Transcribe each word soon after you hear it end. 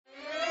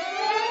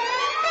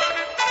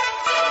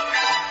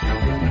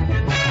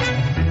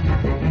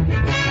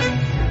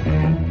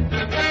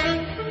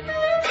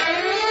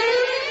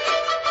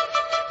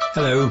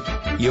Hello,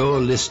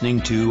 you're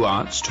listening to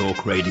Arts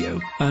Talk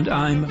Radio, and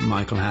I'm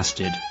Michael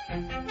Hasted.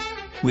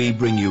 We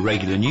bring you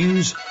regular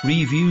news,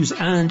 reviews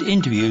and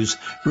interviews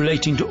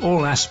relating to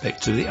all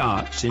aspects of the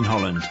arts in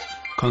Holland,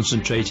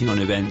 concentrating on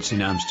events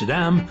in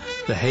Amsterdam,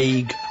 The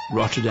Hague,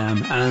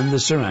 Rotterdam and the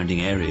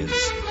surrounding areas.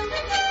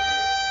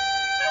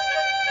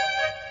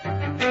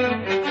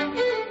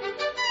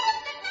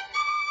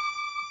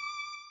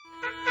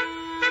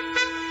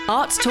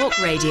 Arts Talk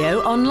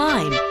Radio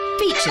Online.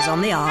 Features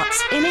on the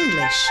arts in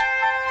English.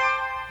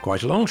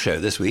 Quite a long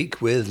show this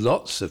week with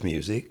lots of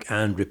music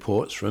and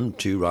reports from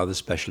two rather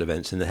special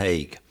events in The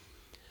Hague.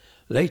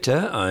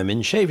 Later, I'm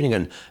in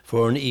Scheveningen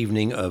for an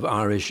evening of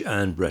Irish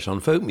and Breton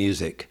folk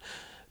music.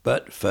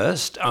 But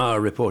first,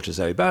 our reporter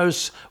Zoe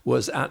Baus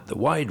was at the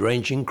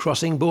wide-ranging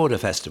Crossing Border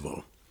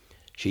Festival.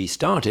 She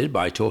started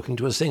by talking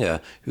to a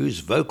singer whose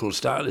vocal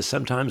style is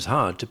sometimes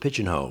hard to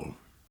pigeonhole.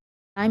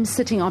 I'm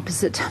sitting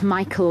opposite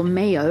Michael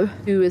Mayo,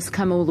 who has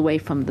come all the way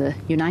from the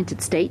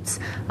United States.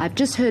 I've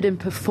just heard him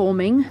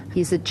performing.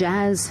 He's a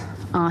jazz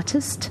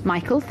artist.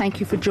 Michael, thank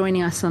you for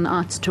joining us on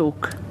Arts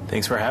Talk.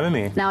 Thanks for having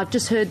me. Now, I've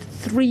just heard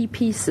 3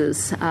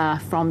 pieces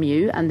from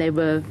you, and they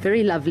were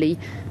very lovely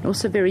and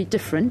also very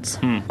different.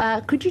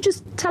 Could you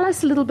just tell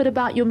us a little bit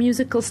about your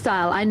musical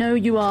style? I know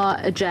you are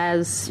a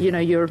jazz,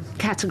 you're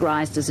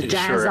categorized as a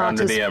jazz artist.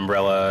 artist. Under the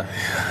umbrella.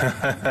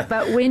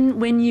 But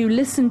when you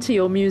listen to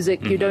your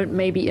music, you don't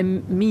maybe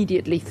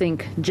immediately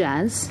think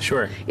jazz.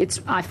 Sure.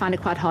 I find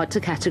it quite hard to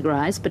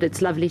categorize, but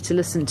it's lovely to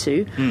listen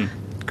to.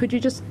 Could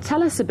you just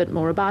tell us a bit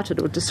more about it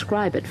or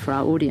describe it for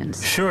our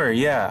audience? Sure,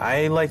 yeah.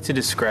 I like to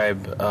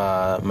describe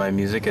my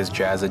music as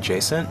jazz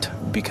adjacent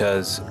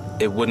because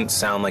it wouldn't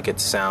sound like it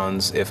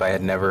sounds if I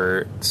had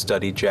never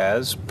studied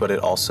jazz, but it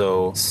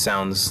also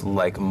sounds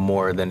like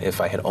more than if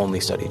I had only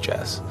studied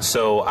jazz.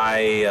 So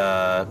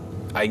I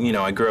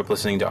grew up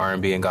listening to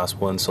R&B and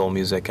gospel and soul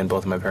music, and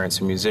both of my parents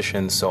are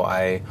musicians, so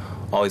I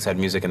always had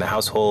music in the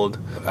household.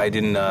 I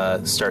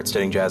didn't start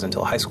studying jazz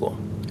until high school.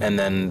 And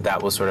then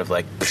that was sort of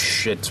like,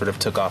 it sort of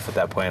took off at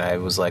that point. I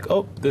was like,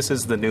 oh, this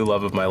is the new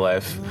love of my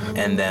life.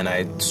 And then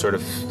I sort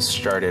of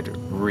started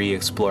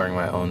re-exploring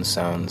my own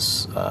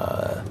sounds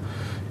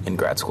in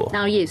grad school.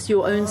 Now, yes,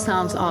 your own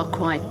sounds are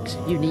quite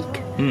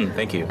unique.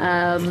 Thank you.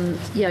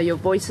 Your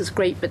voice is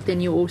great, but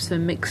then you also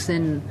mix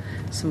in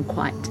some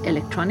quite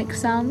electronic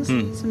sounds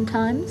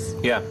sometimes.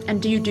 Yeah.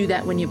 And do you do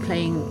that when you're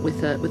playing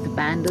with a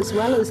band as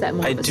well, or is that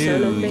more of a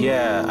solo thing?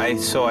 Yeah. I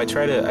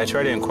try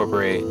to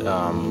incorporate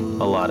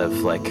a lot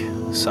of like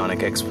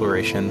sonic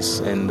explorations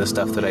in the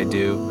stuff that I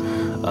do.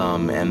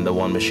 And the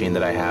one machine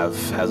that I have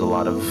has a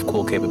lot of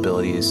cool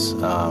capabilities.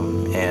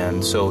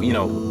 And so,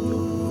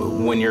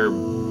 when you're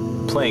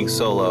playing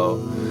solo,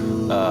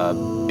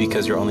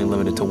 because you're only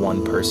limited to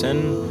one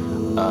person,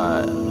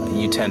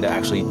 you tend to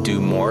actually do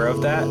more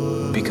of that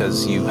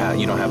because you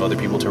don't have other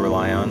people to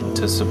rely on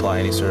to supply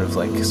any sort of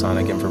like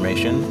sonic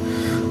information.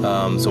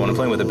 So when I'm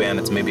playing with a band,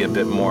 it's maybe a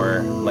bit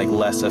more like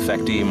less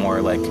effecty,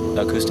 more like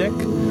acoustic,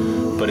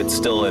 but it's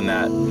still in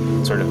that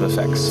sort of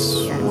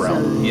effects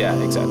realm. So, yeah,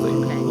 exactly.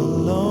 Okay.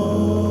 Alone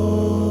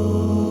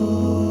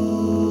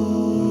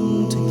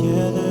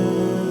together.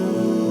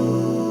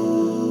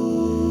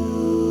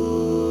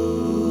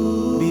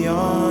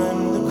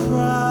 Beyond the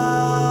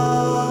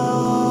crowd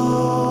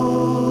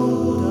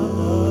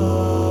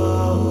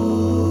of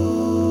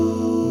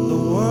the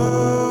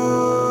world,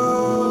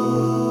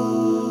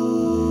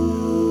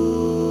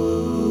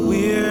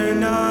 we're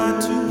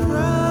not too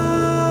proud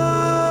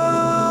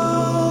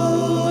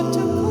to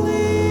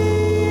cling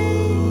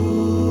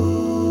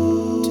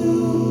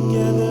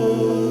together.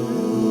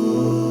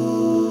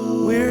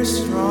 We're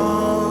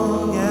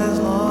strong as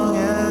long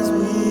as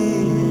we're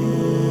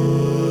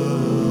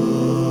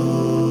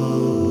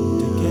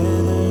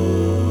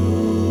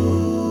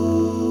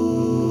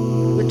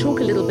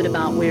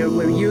about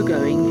where you're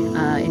going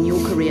in your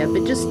career,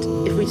 but just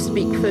if we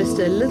speak first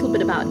a little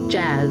bit about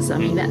jazz. I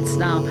mean, that's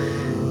now,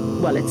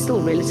 well, it's still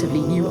a relatively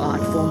new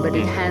art form, but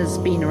it has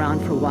been around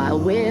for a while.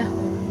 Where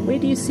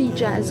do you see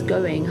jazz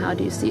going? How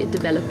do you see it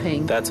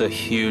developing? That's a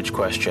huge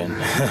question.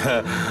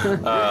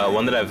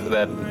 One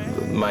that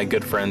my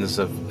good friends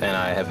and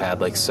I have had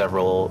like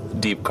several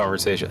deep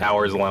conversations,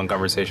 hours-long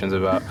conversations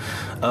about.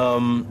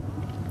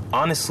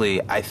 Honestly,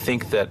 I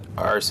think that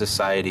our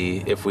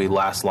society, if we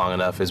last long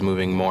enough, is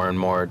moving more and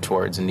more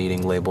towards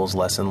needing labels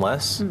less and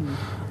less.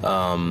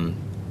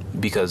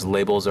 Because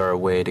labels are a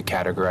way to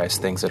categorize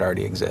things that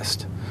already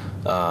exist.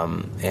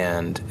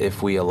 And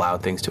if we allow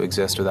things to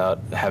exist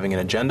without having an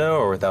agenda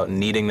or without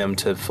needing them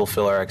to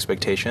fulfill our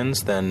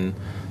expectations, then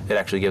it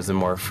actually gives them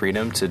more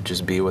freedom to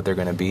just be what they're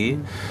going to be.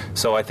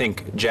 So I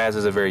think jazz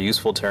is a very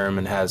useful term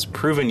and has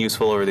proven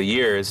useful over the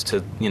years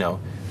to,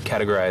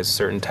 categorize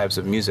certain types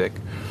of music.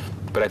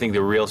 But I think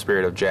the real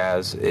spirit of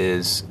jazz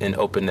is an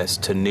openness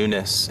to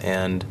newness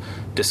and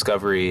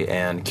discovery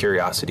and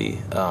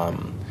curiosity.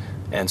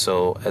 And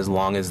so as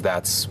long as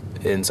that's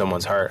in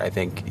someone's heart, I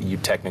think you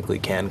technically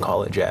can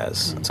call it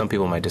jazz. Some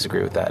people might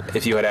disagree with that.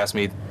 If you had asked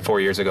me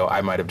 4 years ago,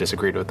 I might have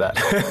disagreed with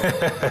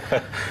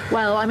that.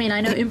 Well, I mean, I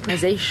know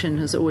improvisation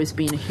has always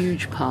been a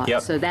huge part.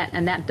 Yep. So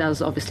that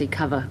does obviously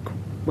cover.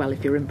 Well,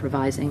 if you're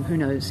improvising, who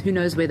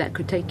knows where that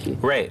could take you.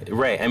 Right.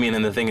 I mean,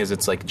 and the thing is,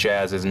 it's like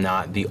jazz is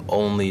not the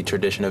only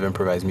tradition of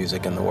improvised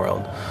music in the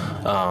world.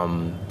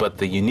 But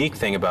the unique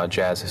thing about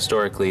jazz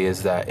historically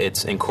is that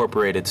it's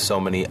incorporated so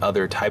many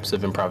other types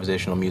of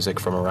improvisational music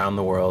from around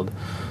the world.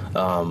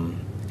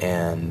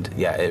 And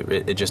yeah,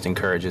 it just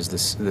encourages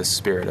this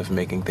spirit of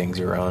making things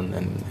your own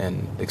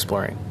and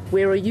exploring.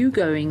 Where are you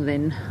going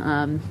then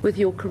with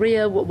your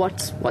career?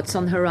 What's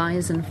on the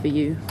horizon for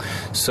you?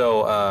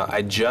 So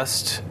I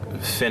just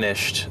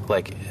finished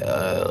like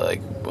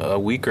a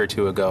week or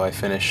two ago. I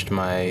finished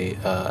my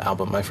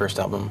album, my first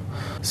album,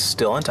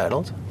 still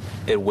untitled.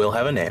 It will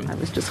have a name. I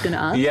was just going to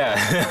ask. Yeah.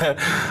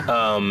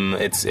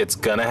 It's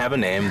going to have a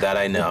name that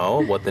I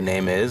know. What the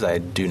name is, I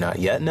do not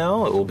yet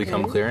know. It will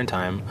become clear in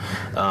time.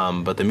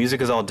 But the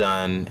music is all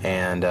done,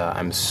 and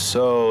I'm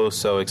so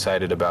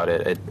excited about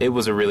it. It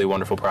was a really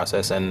wonderful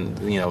process, and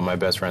my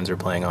best friends are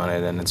playing on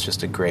it, and it's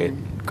just a great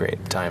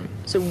time.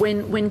 So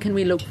when can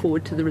we look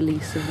forward to the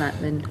release of that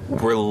then?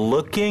 We're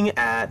looking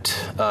at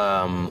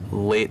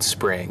late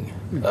spring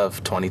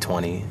of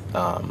 2020.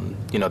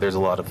 There's a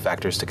lot of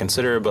factors to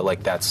consider, but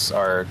like that's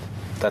our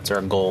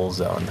goal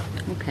zone.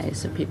 Okay,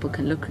 so people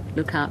can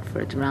look out for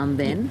it around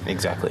then.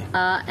 Exactly.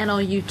 And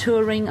are you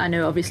touring? I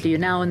know obviously you're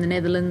now in the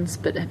Netherlands,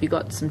 but have you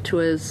got some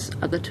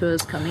other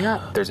tours coming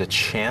up? There's a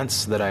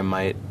chance that I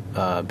might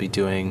be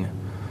doing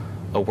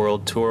a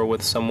world tour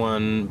with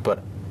someone,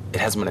 but it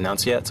hasn't been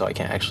announced yet, so I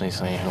can't actually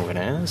say who it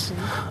is.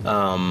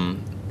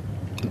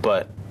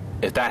 But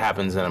if that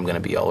happens, then I'm going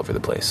to be all over the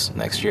place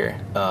next year.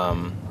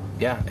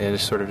 It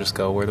just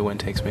go where the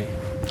wind takes me.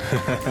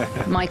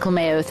 Michael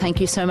Mayo,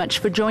 thank you so much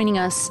for joining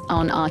us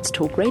on Arts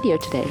Talk Radio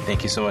today.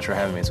 Thank you so much for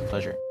having me. It's a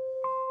pleasure.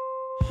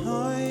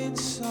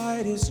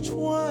 Hindsight is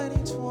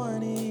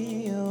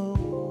 20/20.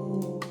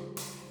 Oh.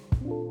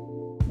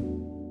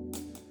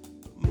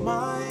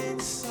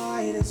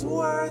 Mindsight is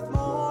worth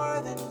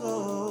more than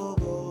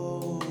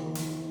gold.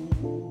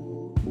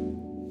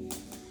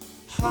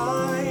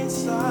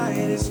 Hindsight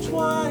is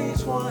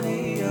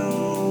 20/20.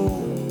 Oh.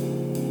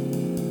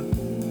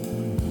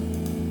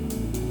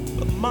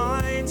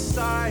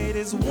 Mindsight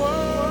is worth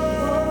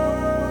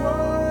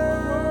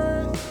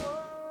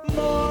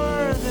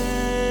more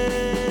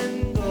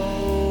than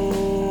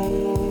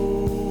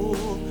gold,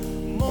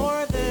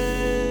 more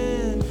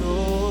than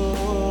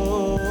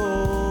gold,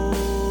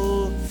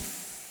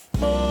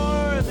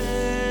 more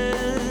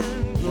than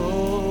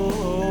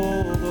gold,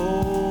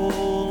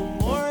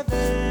 more than gold, more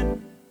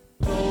than gold.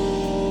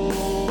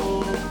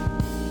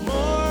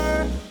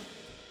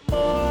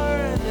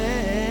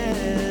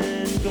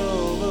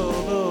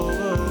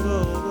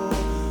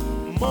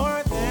 More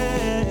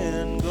than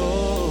gold, more than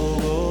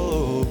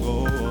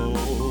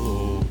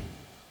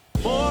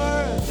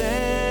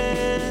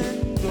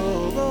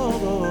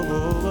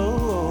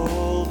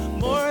gold,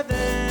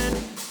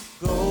 more than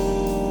gold, more than gold, more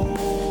than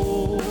gold,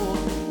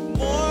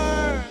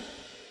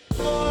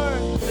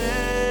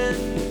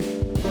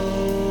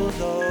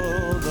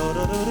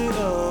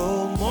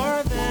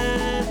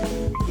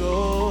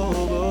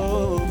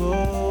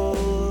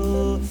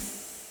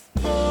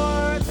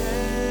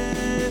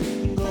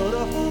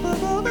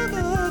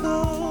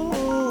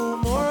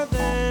 more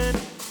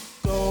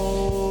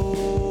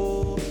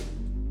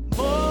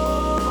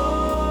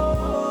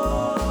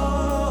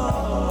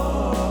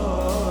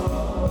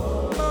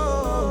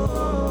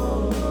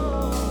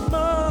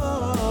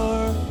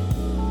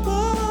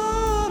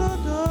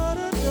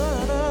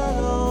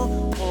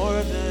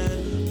than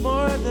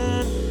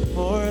gold.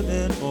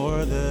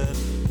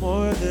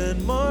 More than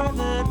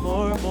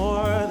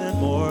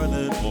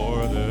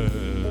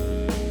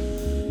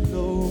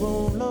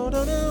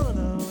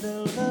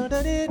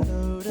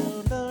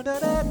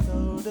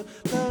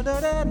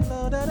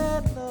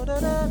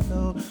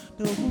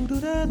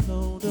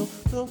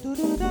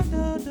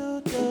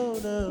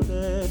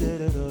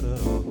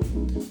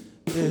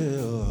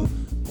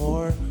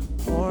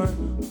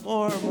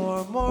more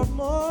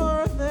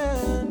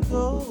than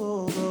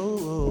gold,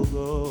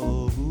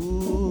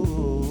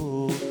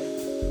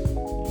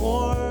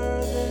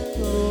 more than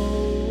gold.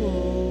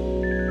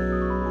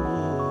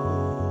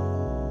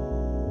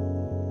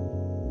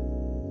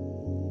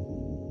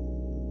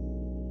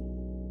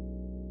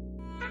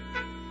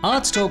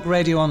 Arts Talk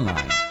Radio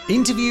Online.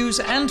 Interviews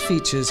and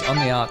features on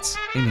the arts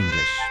in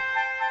English.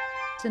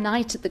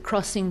 Tonight at the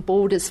Crossing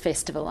Borders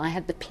Festival, I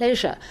had the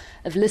pleasure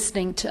of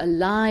listening to a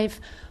live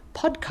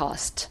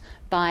podcast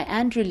by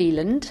Andrew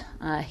Leland.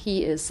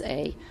 He is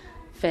a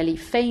fairly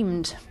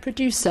famed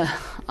producer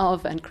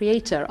of and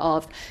creator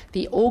of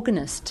the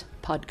Organist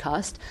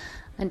podcast,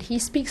 and he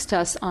speaks to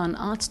us on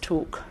Arts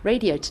Talk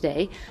Radio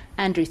today.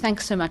 Andrew,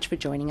 thanks so much for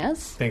joining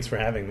us. Thanks for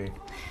having me.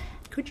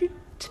 Could you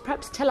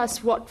perhaps tell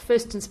us what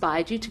first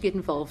inspired you to get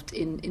involved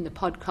in the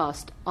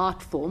podcast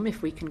art form,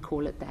 if we can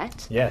call it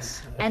that?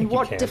 Yes. And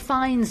what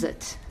defines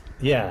it?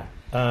 Yeah.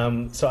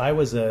 So I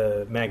was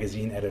a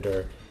magazine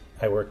editor.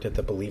 I worked at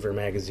The Believer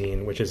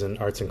magazine, which is an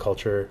arts and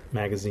culture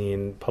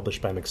magazine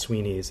published by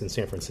McSweeney's in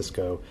San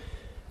Francisco,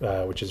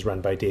 which is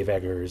run by Dave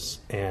Eggers.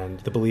 And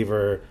The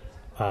Believer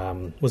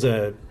was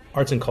a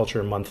arts and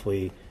culture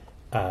monthly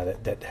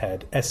that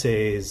had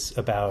essays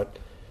about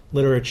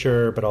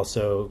literature, but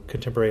also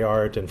contemporary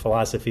art and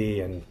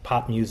philosophy and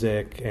pop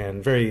music,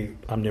 and very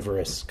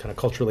omnivorous, kind of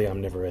culturally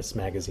omnivorous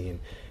magazine.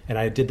 And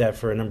I did that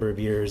for a number of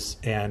years.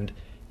 And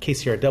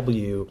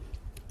KCRW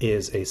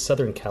is a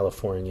Southern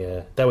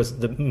California.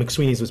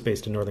 McSweeney's was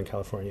based in Northern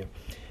California,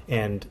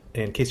 and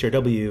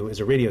KCRW is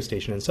a radio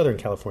station in Southern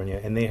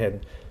California. And they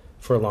had,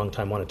 for a long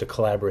time, wanted to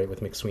collaborate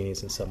with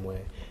McSweeney's in some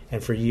way.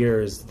 And for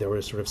years, there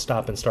were sort of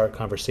stop and start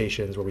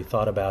conversations where we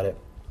thought about it.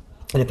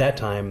 And at that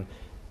time,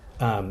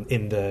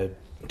 in the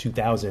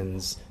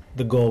 2000s,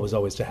 the goal was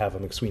always to have a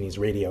McSweeney's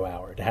radio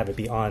hour, to have it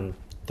be on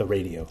the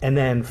radio. And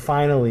then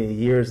finally,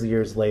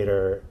 years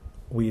later,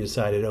 we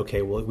decided,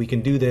 okay, well, we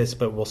can do this,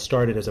 but we'll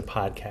start it as a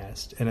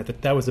podcast. And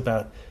that was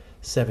about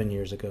 7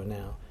 years ago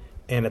now.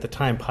 And at the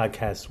time,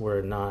 podcasts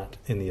were not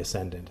in the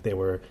ascendant.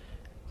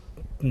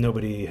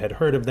 Nobody had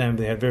heard of them.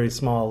 They had very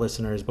small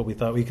listeners, but we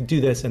thought we could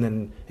do this, and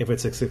then if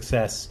it's a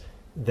success,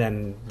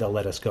 then they'll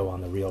let us go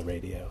on the real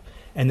radio.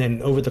 And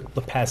then over the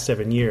past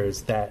 7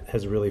 years, that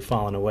has really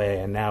fallen away,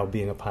 and now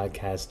being a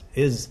podcast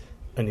is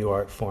a new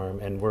art form,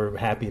 and we're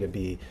happy to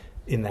be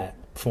in that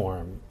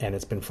form, and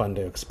it's been fun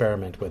to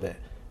experiment with it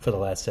for the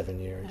last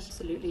 7 years.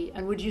 Absolutely.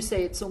 And would you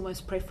say it's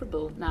almost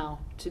preferable now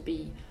to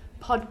be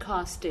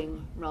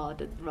podcasting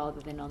rather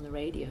than on the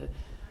radio?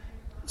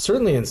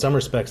 Certainly in some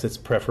respects it's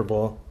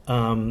preferable,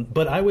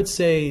 but I would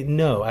say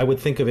no. I would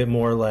think of it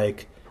more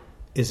like,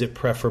 is it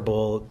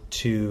preferable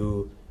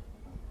to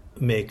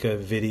make a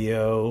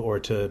video or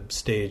to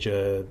stage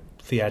a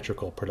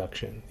theatrical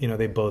production?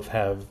 They both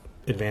have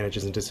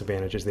advantages and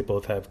disadvantages. They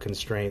both have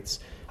constraints.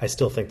 I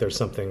still think there's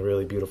something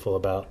really beautiful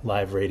about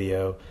live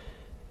radio.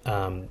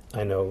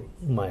 I know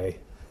my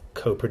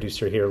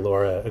co-producer here,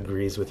 Laura,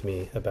 agrees with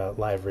me about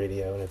live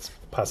radio and its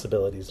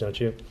possibilities, don't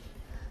you?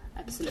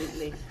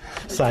 Absolutely.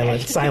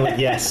 Silent,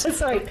 yes.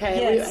 Sorry,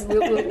 Kay. Yes.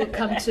 We'll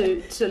come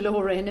to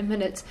Laura in a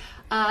minute.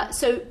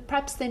 So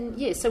perhaps then,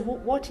 yes. So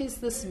what is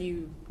this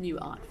new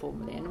art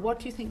form then? What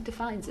do you think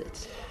defines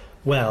it?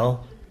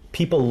 Well,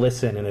 people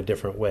listen in a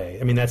different way.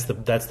 I mean, that's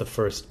the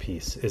first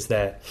piece. Is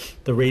that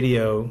the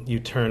radio you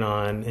turn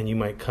on and you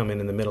might come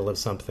in the middle of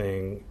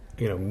something.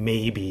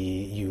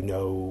 Maybe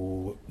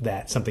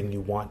that something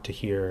you want to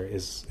hear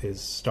is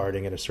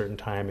starting at a certain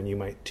time, and you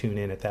might tune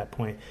in at that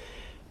point.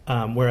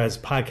 Whereas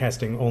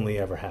podcasting only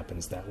ever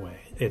happens that way.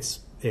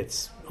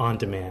 It's on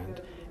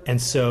demand. And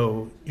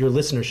so your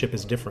listenership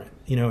is different.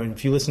 And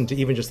if you listen to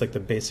even just like the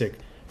basic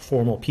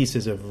formal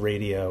pieces of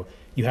radio,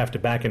 you have to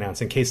back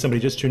announce. In case somebody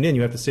just tuned in,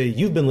 you have to say,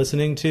 you've been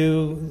listening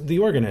to The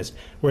Organist.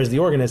 Whereas The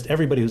Organist,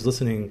 everybody who's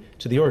listening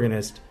to The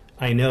Organist,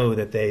 I know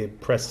that they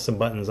press some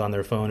buttons on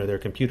their phone or their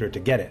computer to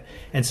get it.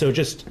 And so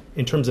just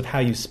in terms of how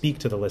you speak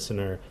to the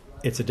listener,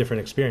 it's a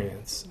different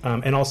experience.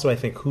 And also I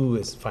think who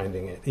is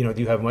finding it.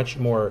 You have much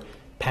more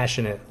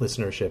passionate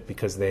listenership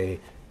because they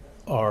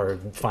are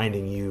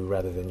finding you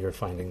rather than you're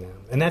finding them.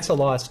 And that's a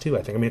loss too,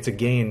 I think. I mean, it's a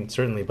gain,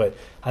 certainly, but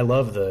I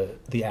love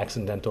the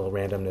accidental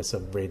randomness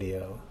of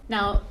radio.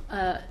 Now,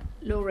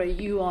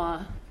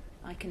 Laura,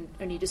 I can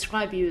only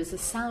describe you as a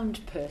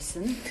sound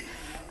person.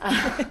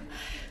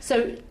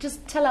 So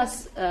just tell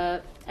us,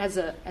 as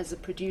a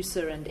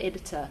producer and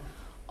editor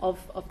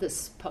of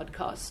this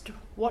podcast,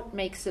 what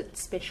makes it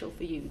special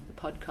for you, the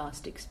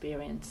podcast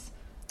experience,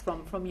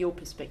 from your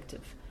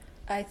perspective?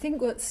 I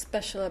think what's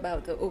special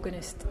about The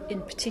Organist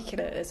in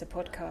particular as a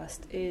podcast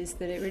is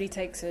that it really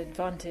takes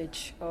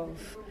advantage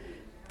of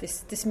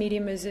this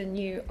medium as a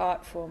new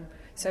art form.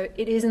 So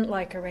it isn't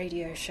like a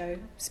radio show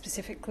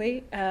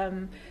specifically,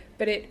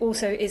 but it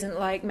also isn't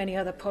like many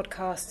other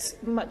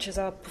podcasts, much as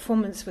our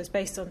performance was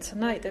based on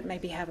tonight, that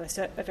maybe have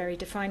a very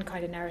defined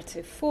kind of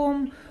narrative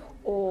form,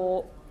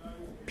 or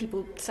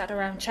people sat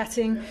around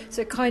chatting.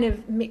 So it kind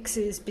of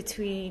mixes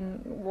between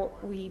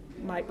what we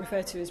might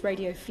refer to as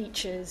radio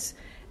features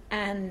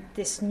and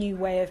this new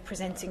way of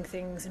presenting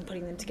things and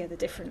putting them together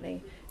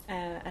differently.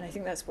 And I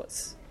think that's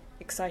what's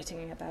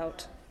exciting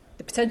about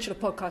the potential of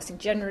podcasting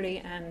generally,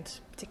 and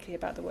particularly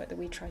about the work that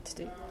we try to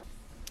do.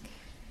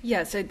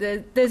 Yeah, so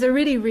there's a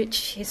really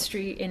rich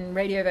history in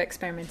radio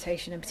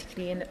experimentation, and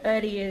particularly in the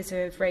early years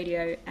of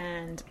radio.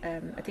 And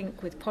I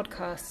think with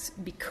podcasts,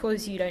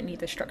 because you don't need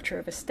the structure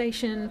of a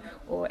station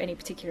or any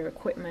particular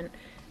equipment,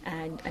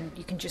 and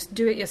you can just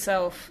do it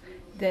yourself,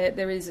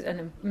 there is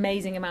an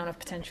amazing amount of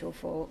potential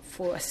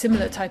for a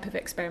similar type of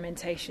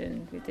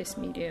experimentation with this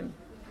medium,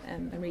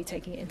 and really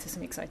taking it into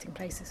some exciting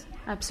places.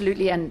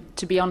 Absolutely, and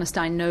to be honest,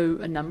 I know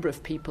a number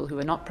of people who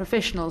are not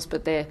professionals,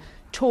 but they're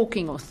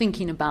talking or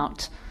thinking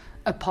about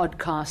a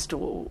podcast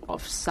or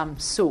of some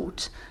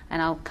sort,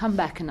 and I'll come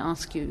back and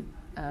ask you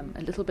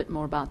a little bit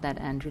more about that,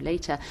 Andrew,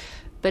 later.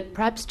 But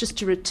perhaps just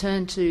to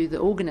return to The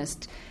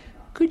Organist,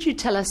 could you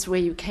tell us where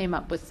you came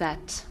up with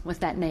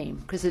that name,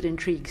 because it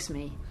intrigues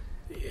me?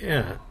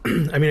 Yeah.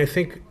 I mean, I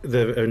think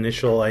the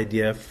initial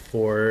idea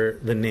for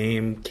the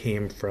name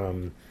came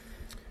from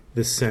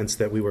the sense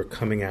that we were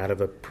coming out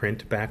of a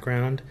print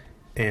background,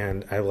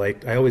 and I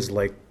always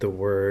liked the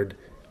word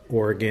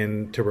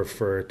organ to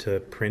refer to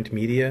print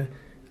media.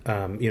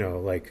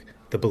 Like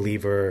The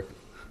Believer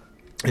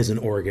is an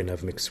organ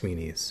of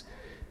McSweeney's,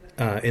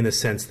 in the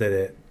sense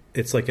that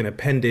it's like an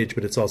appendage,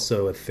 but it's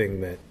also a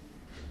thing that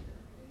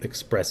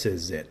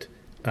expresses it.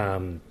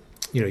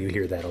 You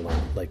hear that a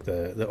lot, like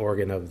the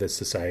organ of this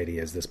society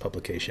is this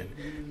publication.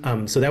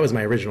 So that was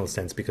my original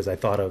sense, because I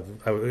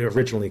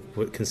originally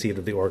conceived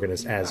of The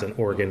Organist as an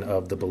organ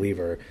of The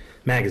Believer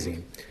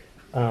magazine.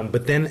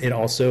 But then it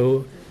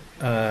also,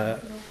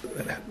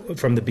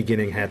 from the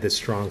beginning, had this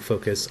strong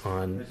focus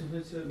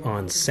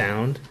on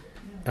sound.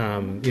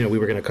 We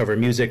were going to cover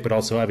music, but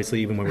also,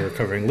 obviously, even when we were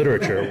covering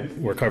literature,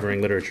 we're covering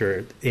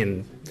literature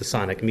in the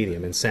sonic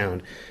medium, in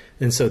sound.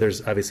 And so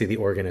there's obviously The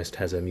Organist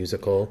has a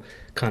musical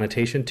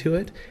connotation to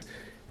it.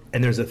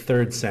 And there's a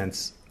third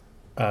sense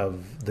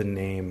of the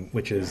name,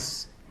 which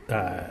is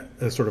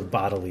a sort of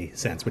bodily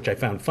sense, which I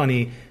found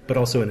funny, but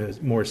also in a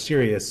more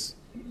serious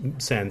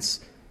sense,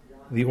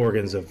 the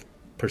organs of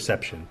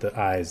perception, the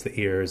eyes, the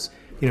ears.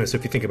 So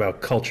if you think about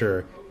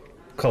culture,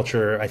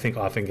 I think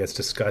often gets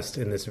discussed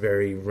in this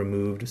very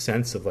removed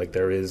sense of like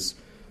there is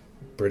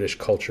British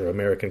culture,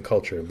 American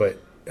culture.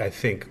 But I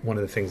think one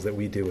of the things that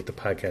we do with the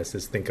podcast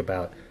is think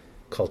about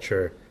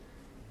culture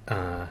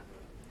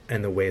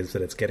and the ways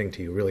that it's getting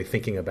to you, really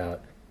thinking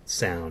about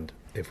sound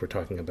if we're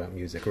talking about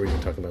music, or even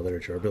talking about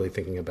literature, or really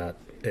thinking about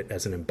it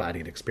as an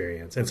embodied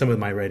experience. And some of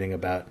my writing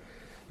about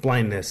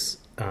blindness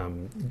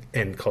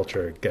and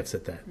culture gets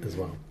at that as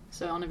well.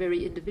 So on a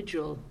very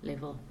individual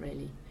level,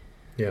 really.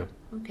 Yeah.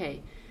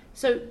 Okay.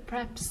 So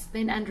perhaps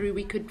then, Andrew,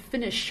 we could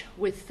finish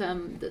with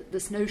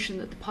this notion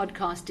that the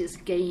podcast is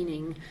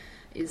gaining,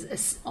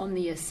 is on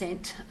the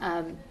ascent.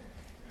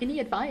 Any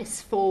advice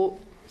for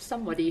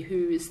somebody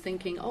who is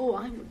thinking, I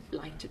would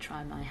like to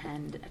try my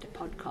hand at a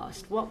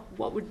podcast?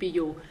 What would be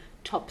your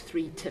top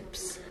 3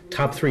 tips?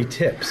 Top 3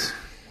 tips.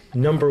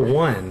 Number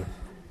 1,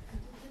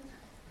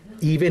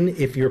 even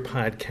if your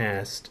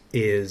podcast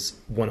is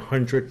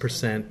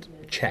 100%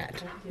 chat,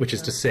 which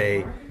is to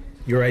say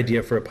your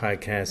idea for a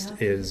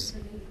podcast is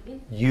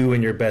you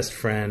and your best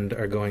friend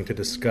are going to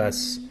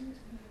discuss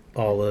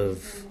all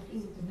of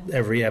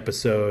every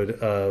episode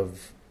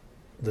of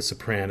The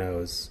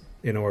Sopranos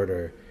in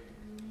order,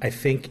 I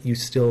think you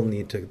still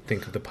need to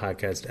think of the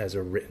podcast as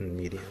a written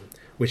medium,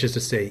 which is to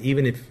say,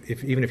 even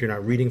if you're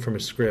not reading from a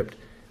script,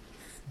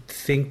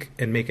 think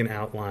and make an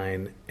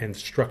outline and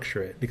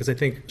structure it, because I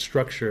think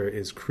structure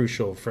is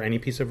crucial for any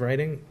piece of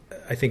writing.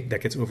 I think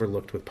that gets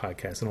overlooked with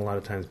podcasts, and a lot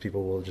of times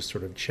people will just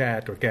sort of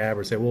chat or gab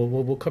or say, well,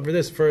 we'll cover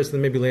this first,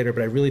 then maybe later.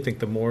 But I really think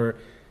the more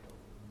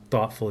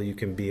thoughtful you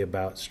can be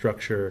about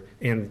structure,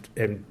 and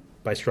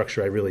by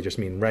structure I really just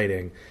mean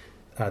writing,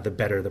 the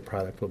better the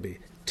product will be.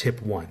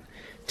 Tip 1.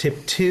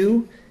 Tip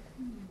 2,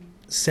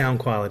 sound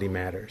quality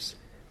matters.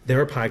 There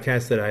are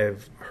podcasts that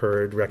I've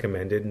heard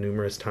recommended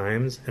numerous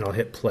times, and I'll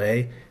hit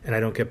play, and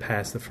I don't get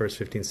past the first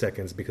 15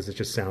 seconds because it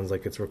just sounds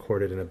like it's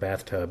recorded in a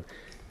bathtub.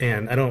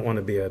 And I don't want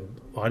to be an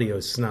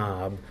audio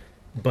snob,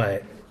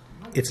 but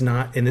it's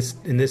not, in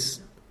this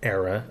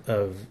era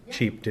of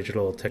cheap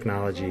digital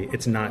technology,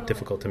 it's not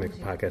difficult to make a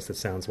podcast that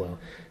sounds well.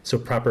 So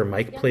proper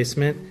mic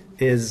placement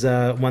is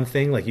one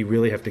thing. Like, you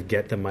really have to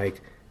get the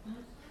mic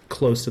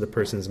close to the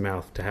person's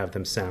mouth to have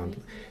them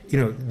sound.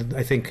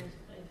 I think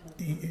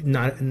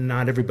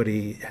not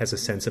everybody has a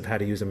sense of how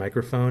to use a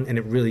microphone,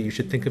 and you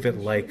should think of it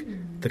like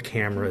the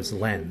camera's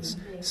lens.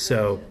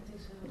 So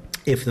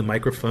if the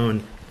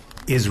microphone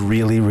is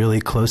really, really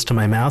close to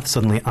my mouth,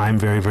 suddenly I'm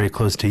very, very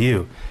close to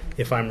you.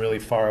 If I'm really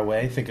far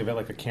away, think of it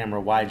like a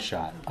camera wide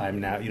shot. I'm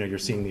now, you're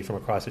seeing me from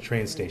across a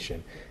train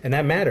station. And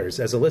that matters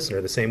as a listener,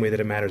 the same way that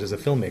it matters as a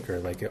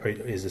filmmaker. Like,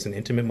 is this an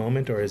intimate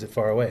moment or is it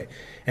far away?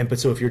 But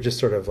so if you're just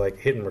sort of like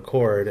hitting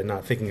record and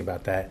not thinking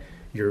about that,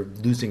 you're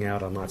losing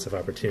out on lots of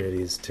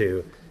opportunities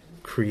to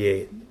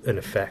create an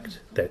effect.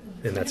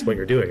 And that's what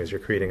you're doing, is you're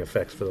creating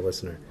effects for the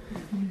listener.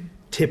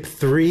 Tip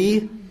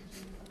 3,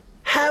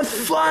 have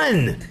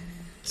fun!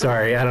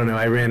 Sorry, I don't know.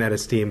 I ran out of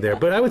steam there,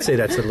 but I would say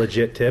that's a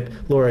legit tip.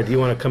 Laura, do you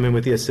want to come in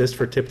with the assist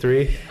for tip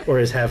 3, or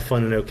is have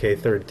fun an okay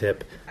third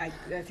tip? I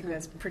think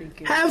that's pretty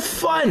good. Have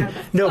fun.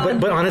 No,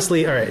 but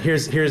honestly, all right.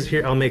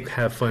 Here. I'll make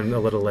have fun a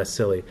little less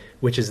silly,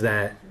 which is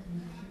that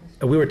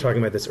we were talking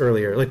about this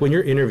earlier. Like, when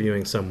you're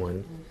interviewing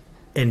someone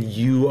and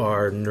you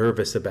are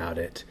nervous about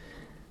it,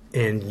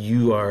 and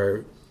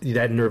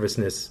that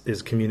nervousness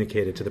is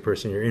communicated to the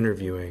person you're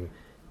interviewing,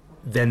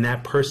 then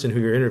that person who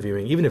you're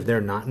interviewing, even if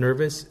they're not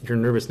nervous, your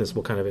nervousness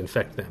will kind of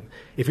infect them.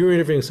 If you're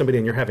interviewing somebody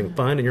and you're having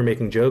fun and you're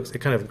making jokes,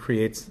 it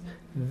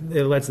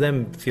lets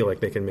them feel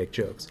like they can make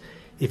jokes.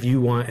 If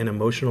you want an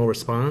emotional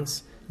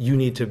response, you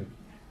need to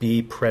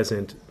be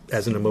present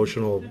as an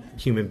emotional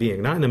human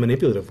being, not in a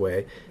manipulative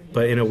way,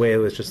 but in a way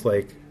that's just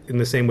like, in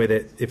the same way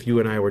that if you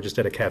and I were just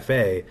at a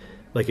cafe,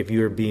 like if you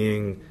were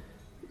being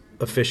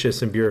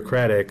officious and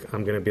bureaucratic,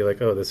 I'm going to be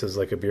like, oh, this is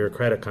like a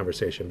bureaucratic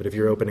conversation. But if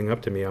you're opening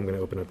up to me, I'm going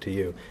to open up to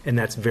you. And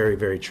that's very,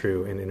 very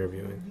true in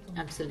interviewing.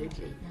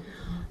 Absolutely.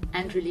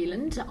 Andrew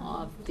Leland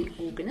of the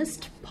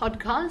Organist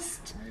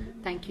podcast,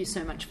 thank you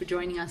so much for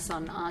joining us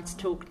on Arts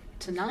Talk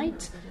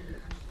tonight.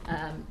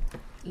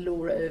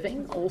 Laura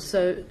Irving,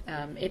 also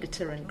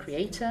editor and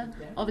creator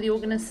of The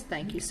Organist,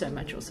 thank you so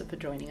much also for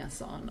joining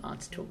us on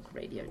Arts Talk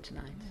Radio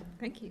tonight.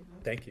 Thank you.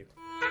 Thank you.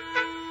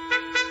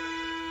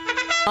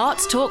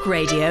 Arts Talk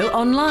Radio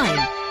online.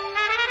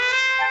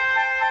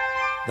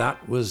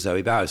 That was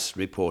Zoe Baus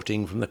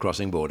reporting from the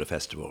Crossing Border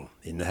Festival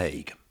in The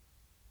Hague.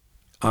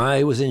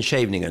 I was in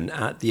Scheveningen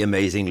at the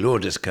amazing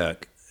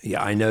Lourdeskerk.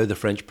 Yeah, I know the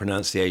French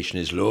pronunciation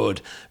is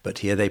Lourdes, but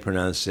here they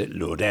pronounce it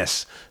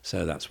Lourdes,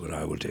 so that's what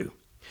I will do.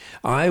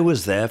 I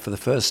was there for the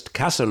first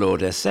Casa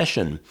Lourdes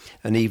session,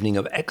 an evening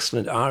of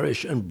excellent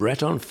Irish and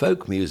Breton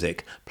folk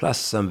music, plus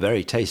some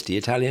very tasty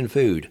Italian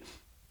food.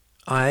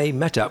 I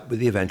met up with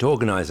the event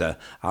organiser,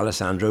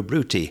 Alessandro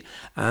Bruti,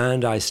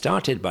 and I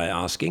started by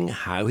asking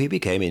how he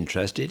became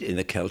interested in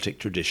the Celtic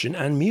tradition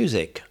and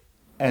music.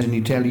 As an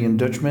Italian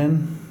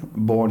Dutchman,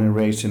 born and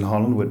raised in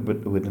Holland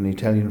with an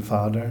Italian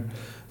father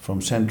from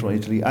central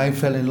Italy, I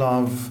fell in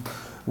love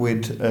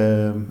with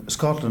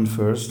Scotland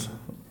first,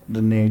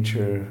 the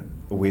nature,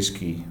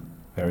 whiskey,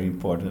 very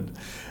important,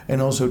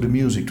 and also the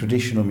music,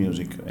 traditional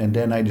music. And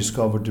then I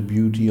discovered the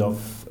beauty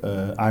of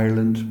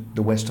Ireland,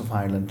 the west of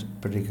Ireland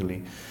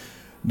particularly.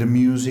 The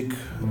music,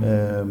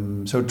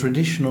 so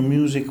traditional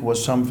music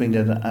was something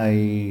that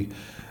I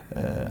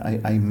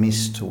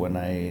missed when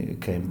I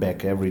came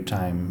back every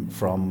time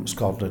from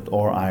Scotland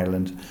or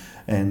Ireland.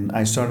 And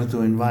I started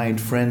to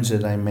invite friends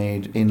that I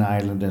made in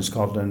Ireland and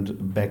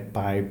Scotland,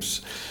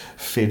 bagpipes,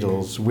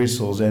 fiddles,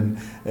 whistles, and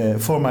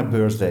for my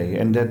birthday.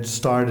 And that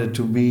started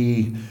to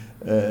be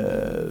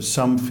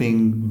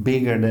something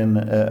bigger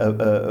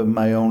than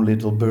my own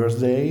little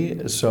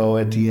birthday. So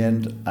at the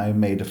end, I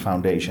made a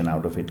foundation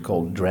out of it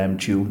called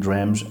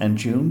Drams and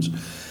Tunes.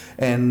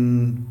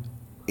 And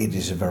it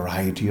is a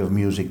variety of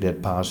music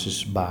that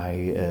passes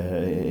by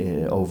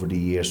over the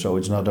years. So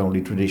it's not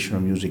only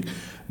traditional music,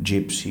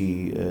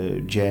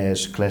 gypsy,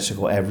 jazz,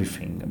 classical,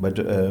 everything. But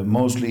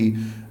mostly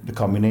the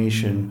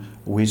combination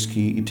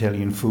whiskey,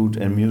 Italian food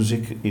and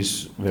music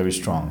is very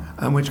strong.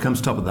 And which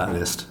comes top of that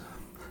list?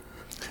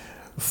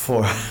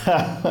 For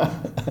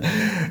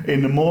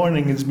in the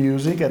morning it's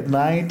music, at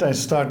night I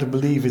start to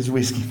believe it's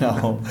whiskey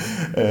now.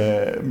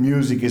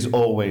 Music is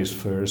always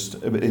first.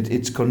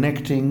 It's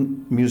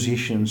connecting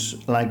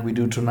musicians like we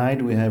do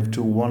tonight. We have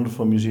two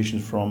wonderful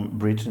musicians from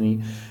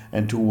Brittany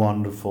and two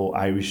wonderful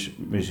Irish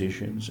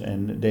musicians,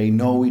 and they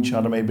know each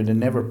other, maybe they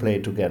never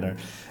played together.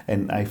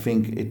 And I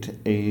think it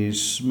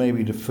is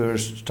maybe the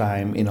first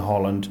time in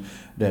Holland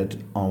that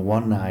on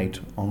one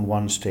night, on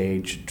one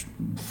stage,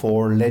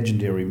 four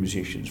legendary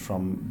musicians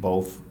from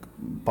both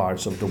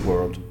parts of the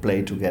world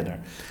play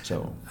together.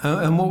 So,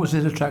 and what was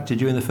it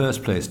attracted you in the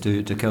first place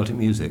to Celtic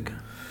music?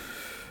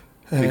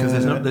 Because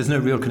there's no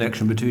real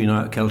connection between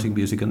Celtic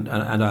music and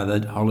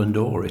either Holland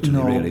or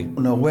Italy, really.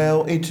 No,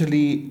 well,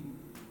 Italy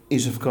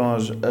is of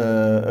course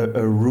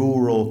a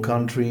rural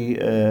country.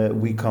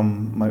 We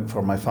come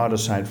from my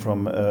father's side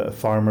from a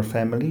farmer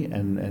family,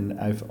 and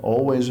I've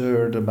always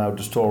heard about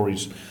the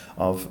stories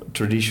of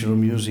traditional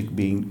music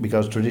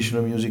because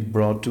traditional music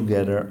brought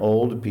together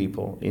all the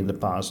people in the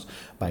past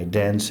by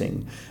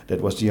dancing.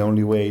 That was the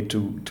only way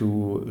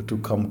to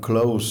come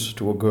close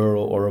to a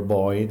girl or a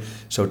boy.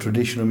 So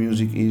traditional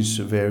music is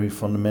very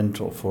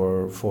fundamental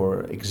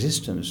for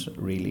existence,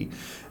 really,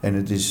 and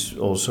it is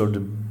also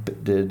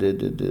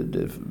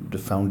the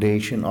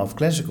foundation of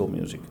classical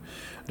music.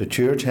 The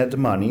church had the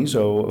money,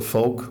 so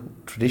folk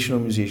traditional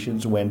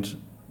musicians went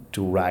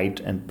to write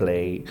and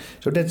play.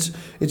 So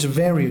it's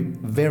very,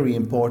 very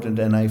important,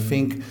 and I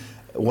think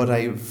what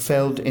I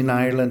felt in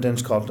Ireland and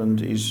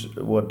Scotland is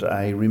what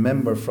I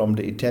remember from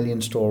the Italian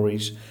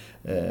stories,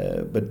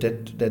 but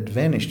that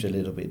vanished a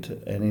little bit.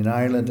 And in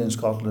Ireland and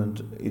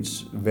Scotland,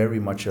 it's very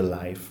much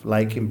alive,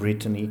 like in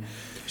Brittany.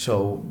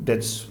 So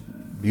that's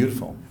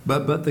beautiful.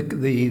 But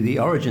the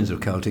origins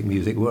of Celtic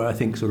music were, I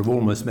think, sort of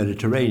almost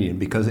Mediterranean,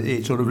 because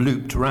it sort of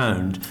looped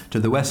round to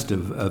the west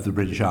of the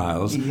British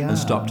Isles and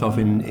stopped off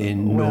in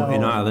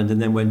Ireland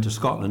and then went to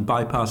Scotland,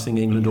 bypassing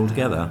England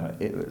altogether.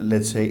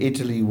 Let's say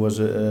Italy was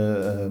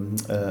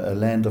a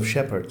land of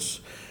shepherds,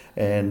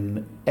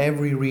 and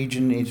every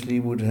region in Italy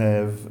would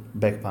have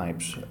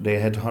bagpipes. They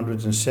had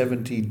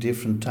 170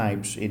 different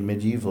types in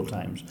medieval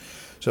times.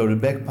 So the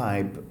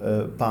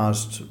bagpipe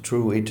passed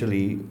through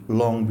Italy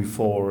long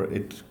before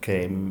it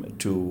came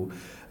to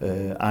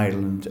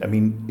Ireland. I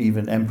mean,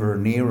 even Emperor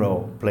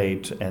Nero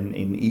played, and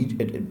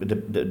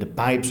the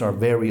pipes are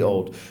very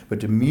old. But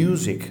the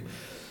music,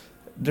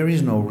 there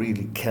is no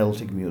really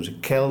Celtic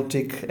music.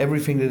 Celtic,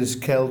 everything that is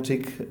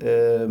Celtic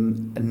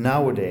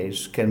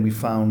nowadays can be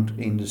found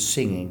in the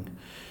singing,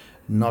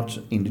 not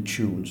in the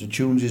tunes. The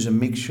tunes is a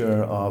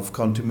mixture of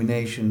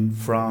contamination,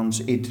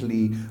 France,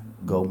 Italy,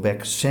 go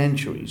back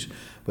centuries.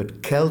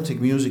 But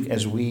Celtic music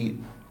as we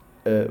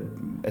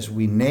as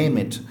we name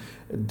it,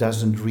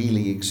 doesn't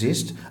really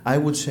exist. I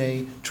would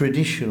say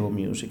traditional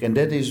music, and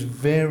that is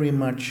very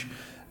much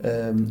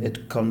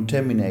it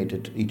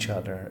contaminated each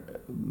other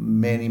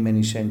many,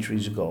 many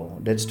centuries ago.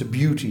 That's the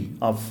beauty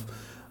of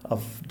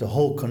the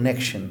whole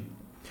connection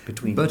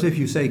between. But if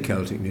you say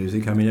Celtic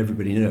music, I mean,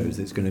 everybody knows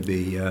it's going to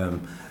be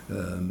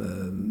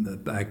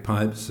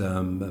bagpipes,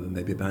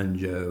 maybe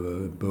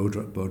banjo,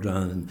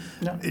 bodhran.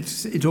 No.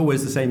 It's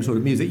always the same sort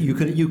of music.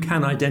 You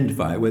can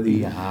identify it, whether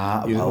you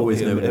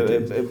always know what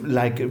it is.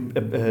 Like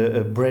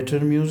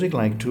Breton music,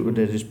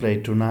 that is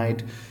played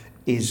tonight,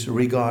 is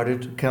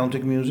regarded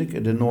Celtic music.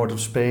 The north of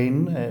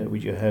Spain,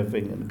 which you have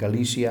in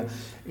Galicia,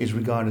 is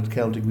regarded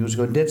Celtic music.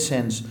 In that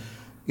sense,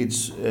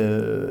 it's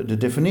the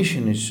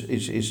definition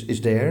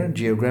is there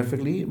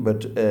geographically,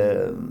 but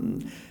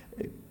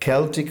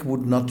Celtic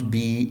would not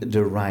be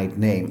the right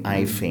name,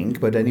 I think.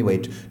 But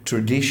anyway,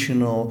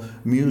 traditional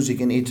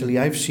music in Italy,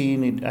 I've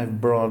seen it. I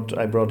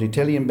brought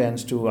Italian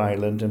bands to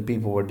Ireland, and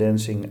people were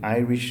dancing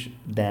Irish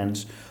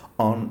dance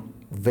on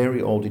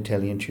very old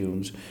Italian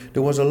tunes.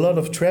 There was a lot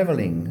of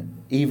traveling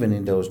even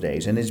in those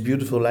days, and it's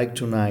beautiful, like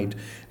tonight,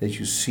 that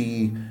you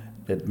see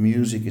that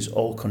music is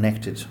all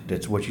connected.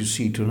 That's what you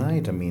see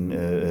tonight. I mean,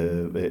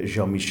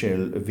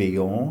 Jean-Michel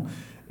Veillon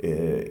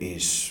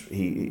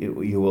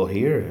you will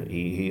hear,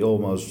 he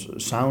almost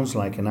sounds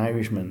like an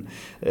Irishman.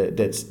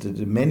 That's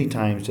the many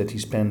times that he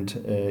spent.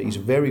 He's a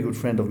very good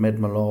friend of Matt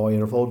Malloy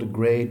and of all the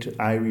great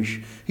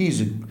Irish.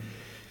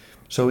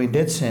 So in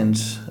that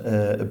sense,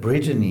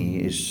 Brittany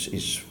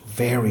is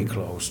very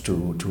close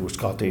to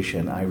Scottish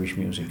and Irish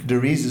music.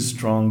 There is a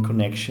strong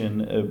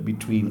connection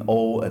between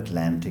all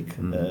Atlantic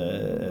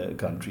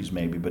countries,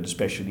 maybe, but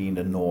especially in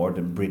the north,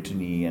 and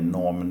Brittany and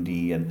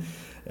Normandy, and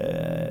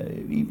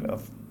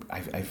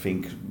I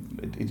think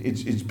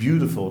it's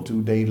beautiful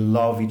too. They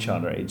love each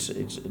other. It's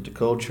the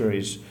culture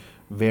is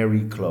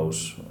very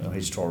close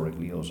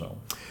historically also.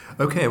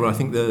 Okay, well, I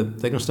think they're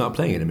going to start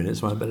playing in a minute,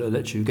 so I better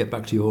let you get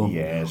back to your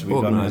Yes,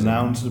 we're going to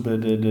announce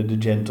the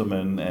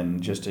gentlemen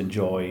and just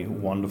enjoy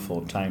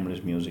wonderful,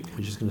 timeless music.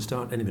 We're just going to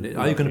start any minute.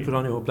 Are you going to put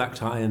on your black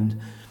tie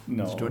and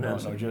no,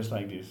 just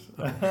like this.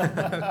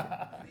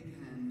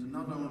 And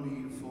not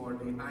only for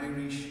the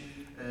Irish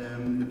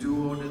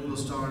duo that will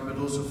start, but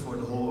also for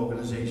the whole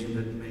organization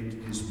that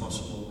made this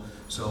possible.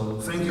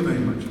 So thank you very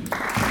much.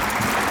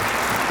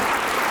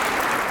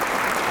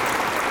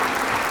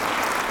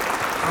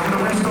 From the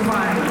west of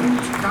Ireland,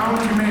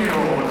 County Mayo,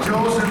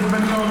 Joseph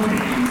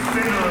McNulty,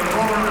 fiddle,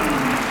 organ.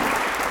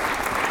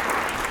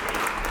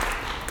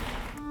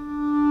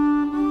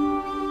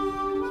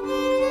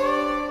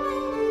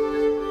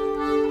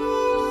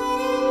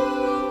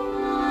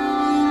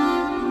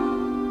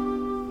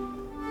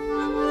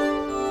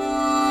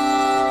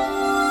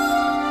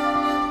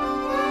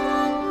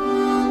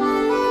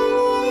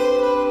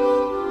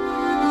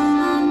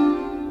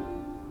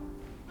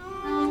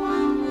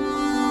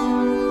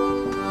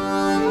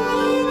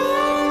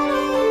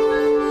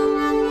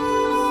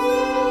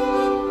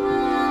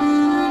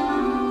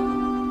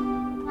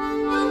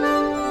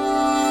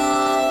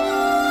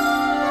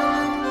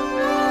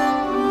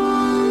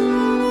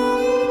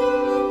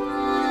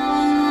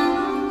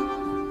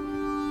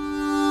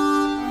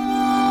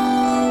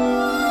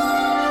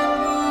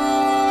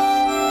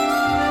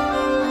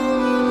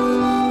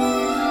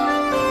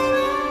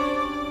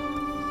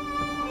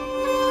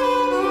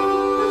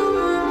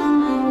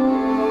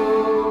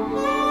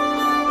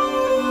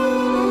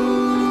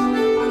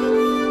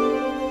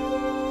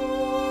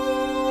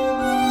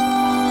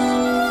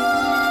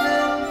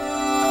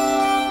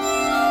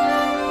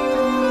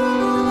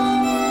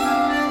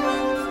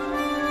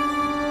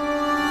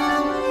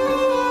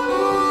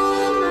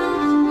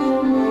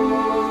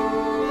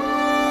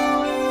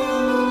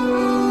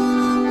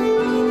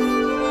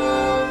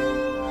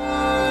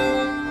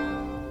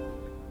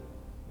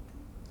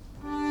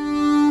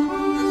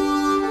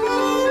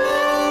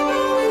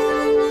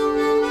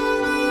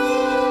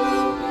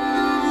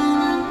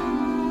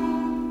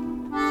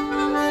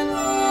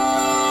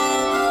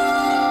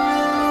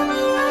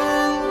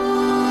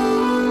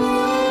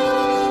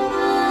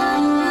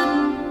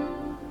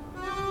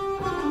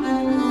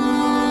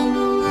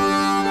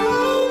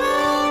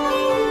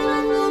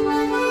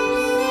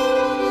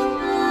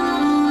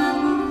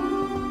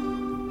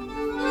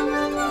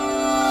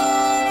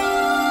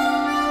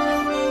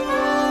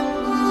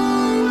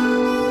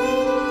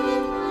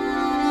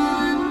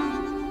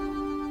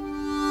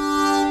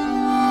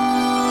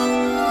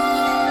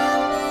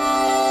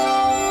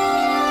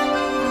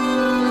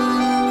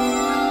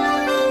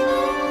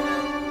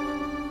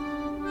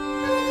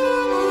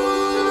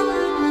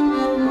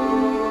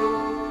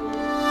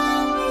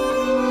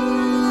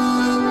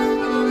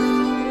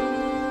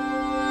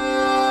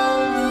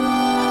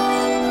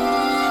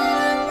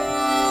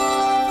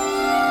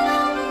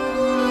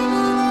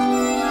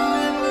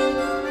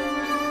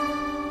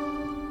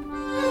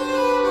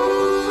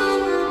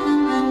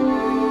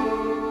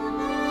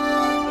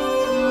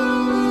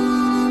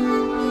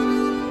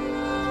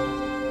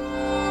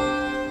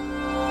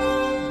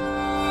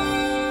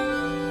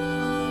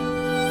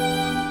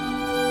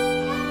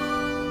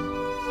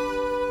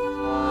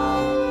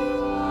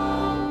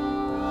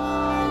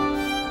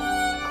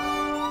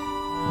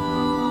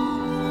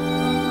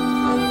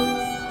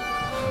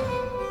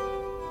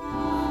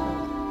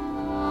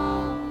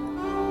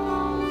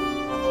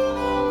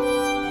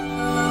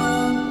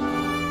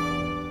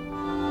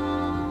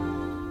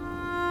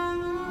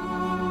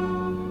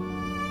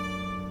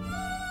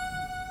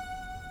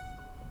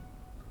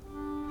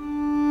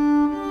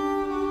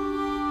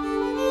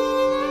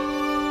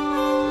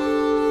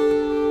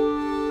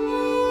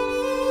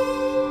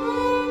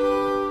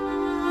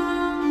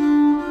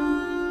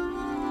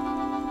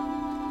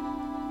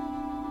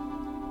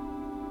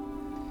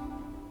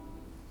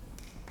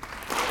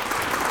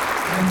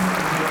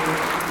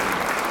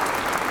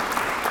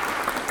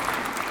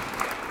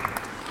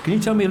 Can you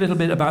tell me a little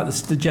bit about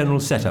the general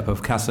setup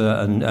of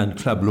Casa and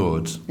Club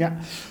Lourdes? Yeah,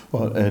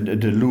 well,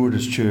 the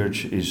Lourdes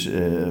Church is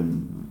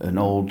an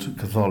old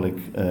Catholic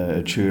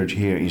church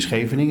here in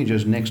Scheveningen,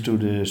 just next to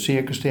the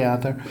Circus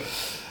Theater.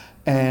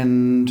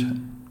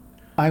 And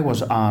I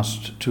was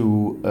asked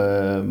to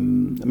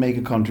make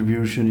a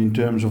contribution in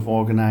terms of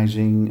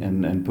organizing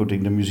and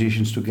putting the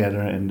musicians together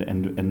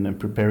and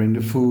preparing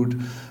the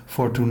food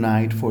for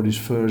tonight, for this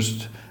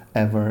first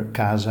ever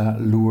Casa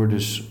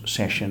Lourdes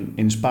session,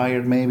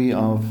 inspired maybe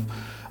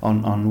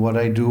on what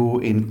I do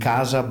in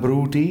Casa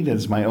Bruti.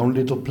 That's my own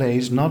little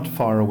place, not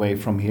far away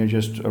from here,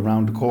 just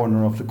around the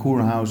corner of the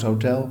Kurhaus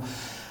Hotel.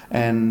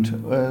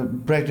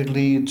 And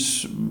practically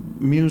it's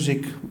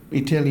music,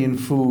 Italian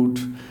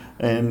food,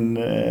 and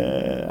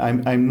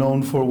I'm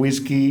known for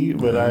whiskey,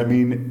 but I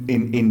mean,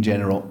 in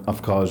general,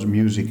 of course,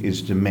 music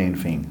is the main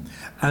thing.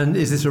 And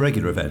is this a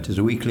regular event? Is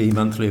it weekly,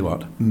 monthly,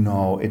 what?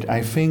 No,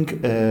 I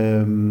think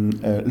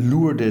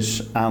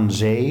Lourdes aan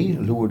Zee,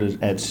 Lourdes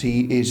at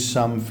Sea, is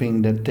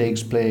something that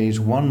takes place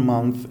 1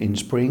 month in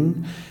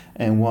spring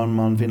and 1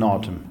 month in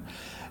autumn.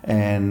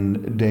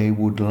 And they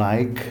would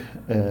like,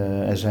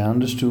 as I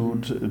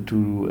understood,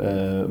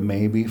 to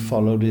maybe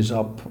follow this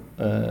up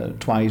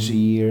twice a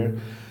year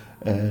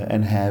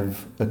and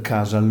have a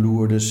Casa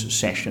Lourdes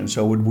session.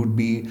 So it would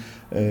be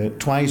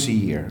twice a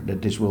year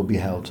that this will be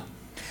held.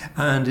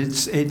 And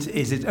is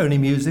it only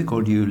music,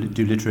 or do you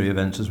do literary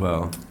events as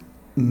well?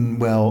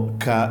 Well,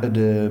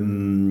 the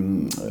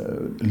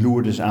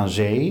Lourdes aan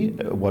Zee,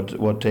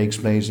 what takes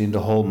place in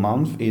the whole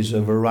month, is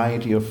a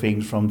variety of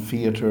things, from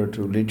theater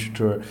to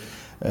literature,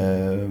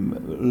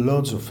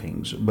 lots of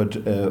things. But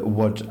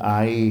what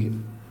I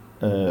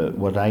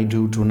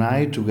do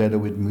tonight, together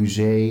with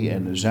Musée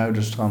and the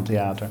Zuiderstrand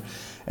Theater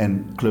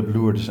and Club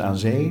Lourdes aan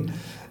Zee,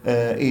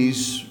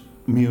 is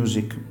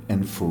music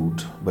and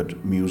food.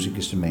 But music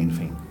is the main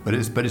thing. But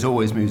it's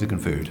always music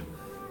and food.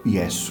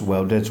 Yes,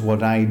 well, that's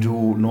what I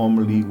do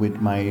normally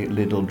with my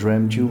little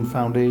Drum Tune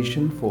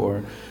Foundation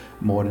for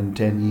more than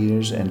 10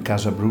 years, and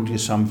Casa Bruti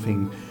is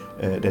something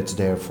that's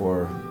there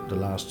for the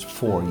last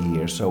 4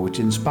 years. So it's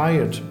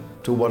inspired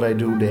to what I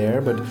do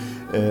there, but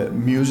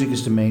music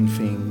is the main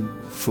thing,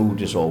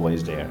 food is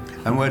always there.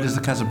 And where does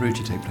the Casa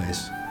Bruti take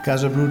place?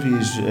 Casa Bruti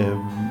is,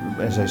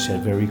 as I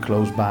said, very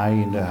close by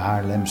in the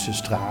Haarlemse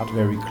Straat,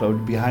 very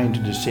close behind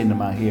the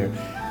cinema here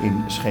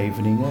in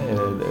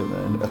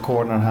Scheveningen, a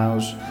corner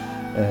house.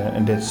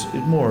 And that's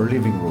more a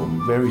living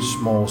room, very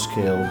small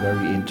scale,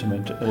 very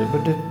intimate.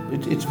 But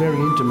it's very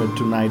intimate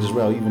tonight as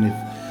well, even if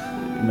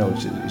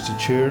it's a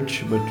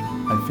church, but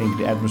I think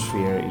the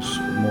atmosphere is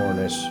more or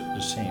less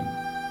the same.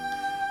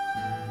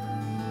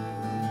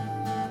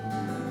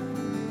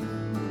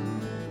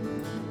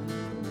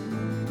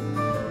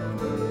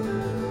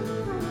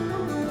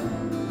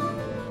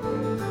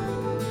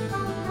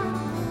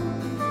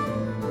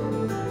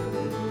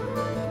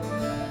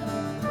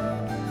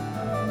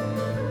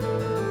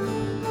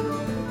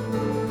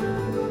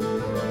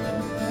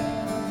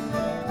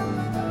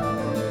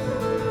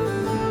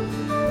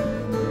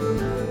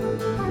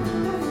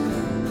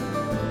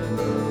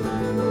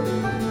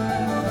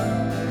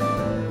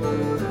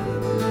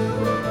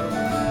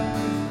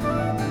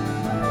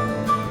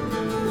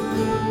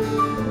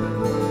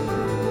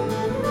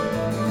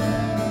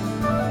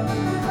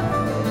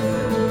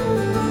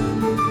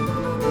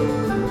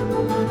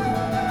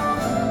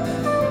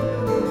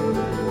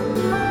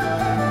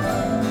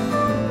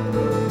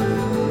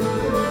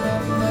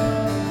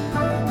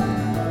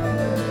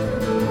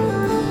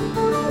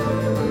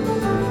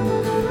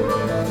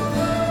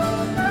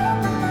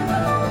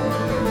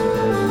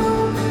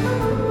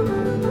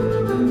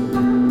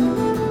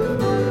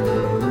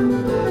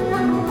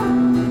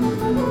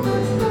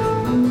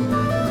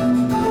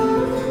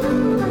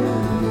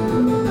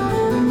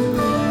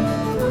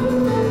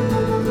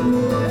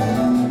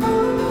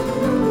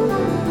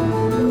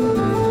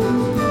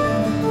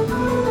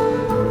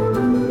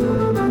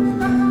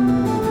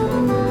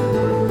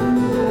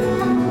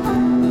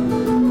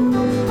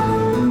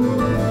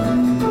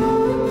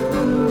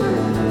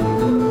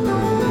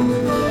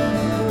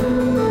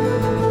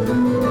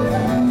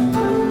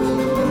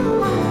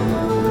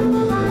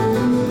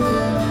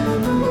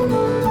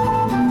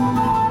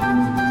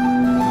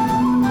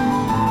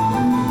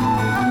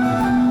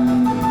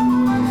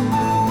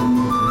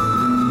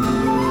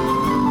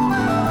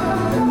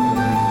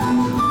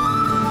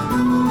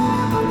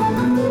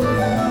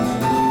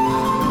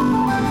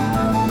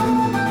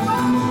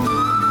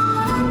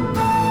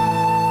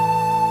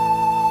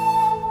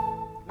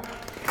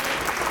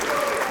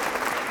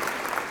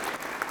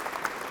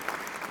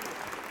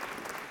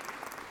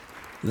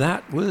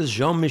 That was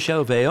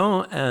Jean-Michel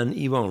Vaillant and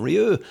Yvon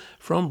Rieu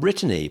from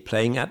Brittany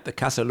playing at the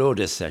Casa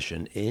Lourdes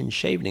session in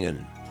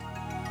Scheveningen.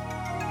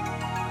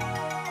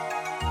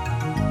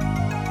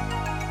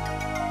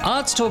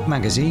 Arts Talk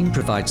magazine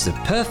provides the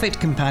perfect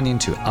companion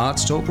to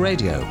Arts Talk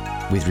Radio,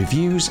 with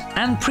reviews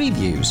and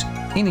previews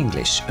in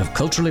English of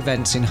cultural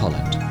events in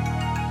Holland.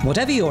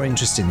 Whatever your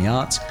interest in the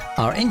arts,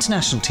 our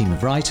international team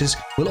of writers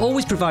will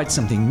always provide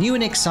something new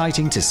and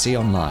exciting to see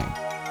online.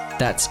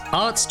 That's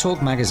Arts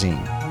Talk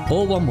Magazine,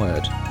 all one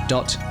word,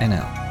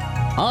 .nl.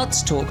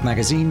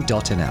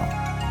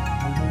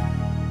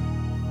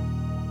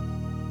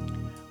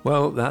 artstalkmagazine.nl.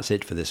 Well, that's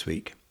it for this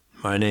week.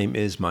 My name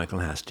is Michael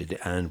Hasted,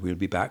 and we'll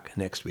be back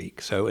next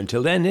week. So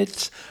until then,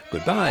 it's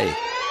goodbye.